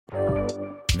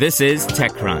This is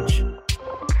TechCrunch.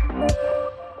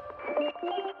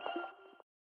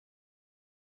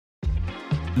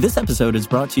 This episode is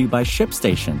brought to you by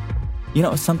ShipStation. You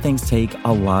know, some things take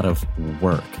a lot of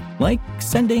work, like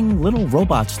sending little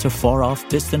robots to far-off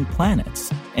distant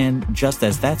planets. And just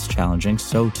as that's challenging,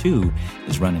 so too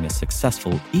is running a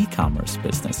successful e-commerce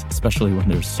business, especially when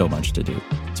there's so much to do.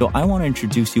 So I want to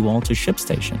introduce you all to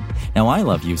ShipStation. Now, I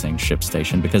love using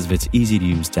ShipStation because of its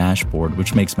easy-to-use dashboard,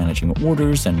 which makes managing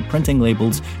orders and printing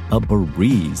labels a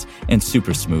breeze and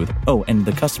super smooth. Oh, and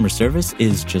the customer service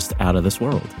is just out of this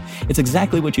world. It's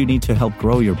exactly what you need to help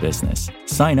grow your business.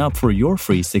 Sign up for your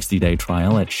free 60-day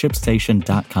trial at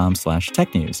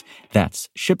shipstation.com/technews. That's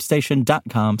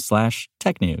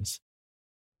shipstation.com/technews.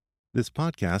 This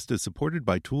podcast is supported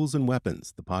by Tools and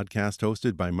Weapons, the podcast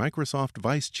hosted by Microsoft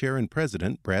Vice Chair and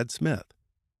President Brad Smith.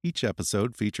 Each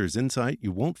episode features insight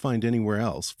you won't find anywhere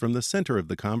else from the center of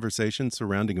the conversation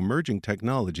surrounding emerging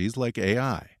technologies like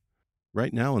AI.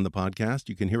 Right now in the podcast,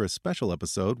 you can hear a special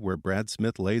episode where Brad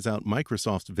Smith lays out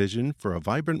Microsoft's vision for a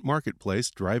vibrant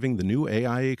marketplace driving the new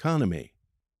AI economy.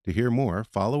 To hear more,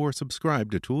 follow or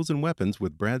subscribe to Tools and Weapons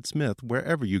with Brad Smith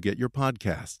wherever you get your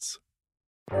podcasts.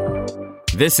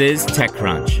 This is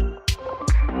TechCrunch.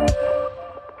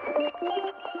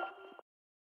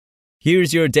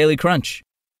 Here's your Daily Crunch.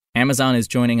 Amazon is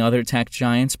joining other tech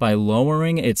giants by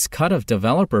lowering its cut of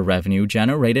developer revenue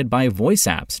generated by voice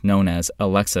apps known as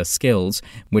Alexa Skills,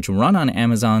 which run on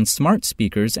Amazon's smart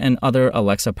speakers and other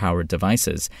Alexa-powered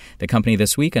devices. The company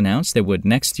this week announced it would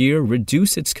next year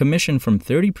reduce its commission from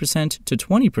 30% to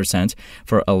 20%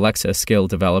 for Alexa skill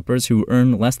developers who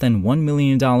earn less than $1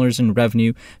 million in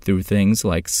revenue through things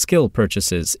like skill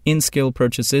purchases, in-skill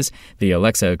purchases, the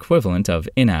Alexa equivalent of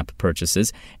in-app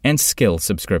purchases, and skill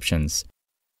subscriptions.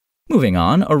 Moving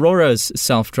on, Aurora's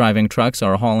self-driving trucks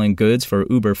are hauling goods for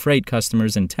Uber Freight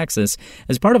customers in Texas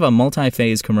as part of a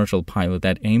multi-phase commercial pilot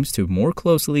that aims to more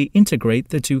closely integrate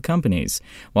the two companies.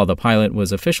 While the pilot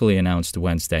was officially announced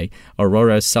Wednesday,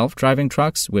 Aurora's self-driving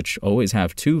trucks, which always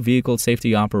have two vehicle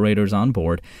safety operators on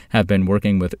board, have been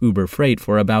working with Uber Freight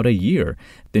for about a year.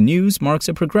 The news marks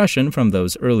a progression from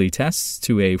those early tests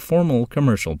to a formal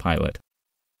commercial pilot.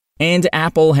 And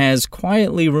Apple has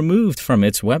quietly removed from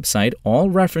its website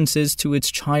all references to its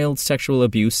child sexual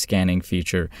abuse scanning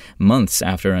feature, months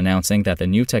after announcing that the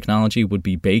new technology would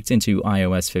be baked into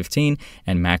iOS 15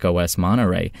 and macOS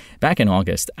Monterey. Back in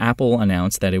August, Apple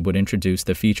announced that it would introduce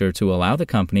the feature to allow the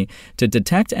company to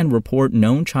detect and report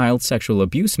known child sexual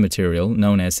abuse material,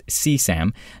 known as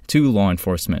CSAM, to law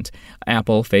enforcement.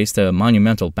 Apple faced a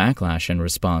monumental backlash in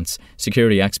response.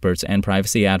 Security experts and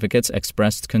privacy advocates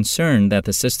expressed concern that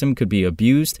the system could be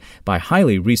abused by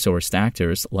highly resourced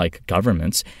actors, like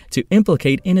governments, to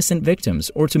implicate innocent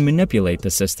victims or to manipulate the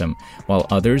system, while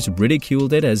others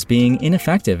ridiculed it as being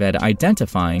ineffective at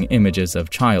identifying images of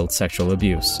child sexual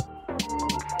abuse.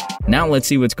 Now let's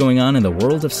see what's going on in the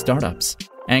world of startups.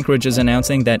 Anchorage is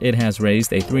announcing that it has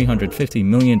raised a $350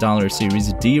 million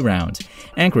Series D round.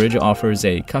 Anchorage offers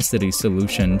a custody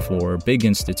solution for big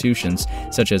institutions,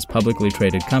 such as publicly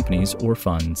traded companies or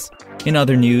funds. In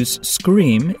other news,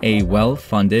 Scream, a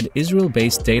well-funded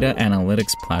Israel-based data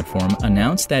analytics platform,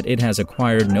 announced that it has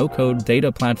acquired no-code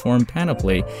data platform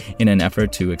Panoply in an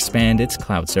effort to expand its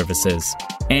cloud services.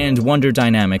 And Wonder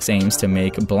Dynamics aims to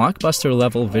make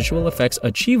blockbuster-level visual effects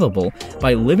achievable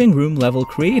by living room-level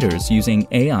creators using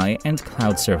AI and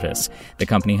cloud service. The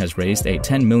company has raised a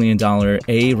 $10 million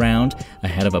A round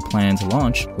ahead of a planned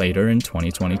launch later in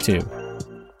 2022.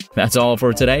 That's all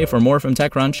for today. For more from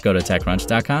TechCrunch, go to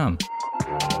TechCrunch.com.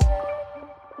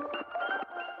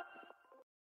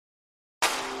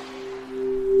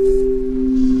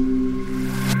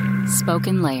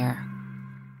 SpokenLayer.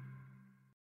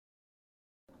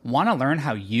 Want to learn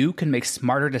how you can make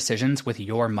smarter decisions with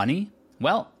your money?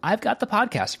 Well, I've got the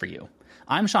podcast for you.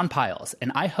 I'm Sean Piles,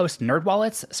 and I host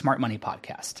NerdWallet's Smart Money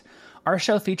Podcast. Our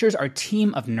show features our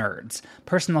team of nerds,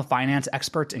 personal finance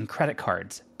experts in credit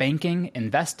cards, banking,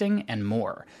 investing, and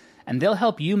more. And they'll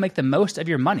help you make the most of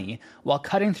your money while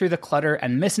cutting through the clutter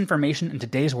and misinformation in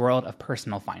today's world of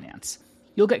personal finance.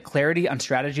 You'll get clarity on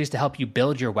strategies to help you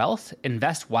build your wealth,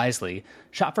 invest wisely,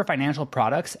 shop for financial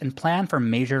products, and plan for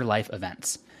major life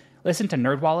events. Listen to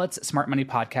NerdWallet's Smart Money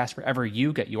Podcast wherever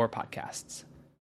you get your podcasts.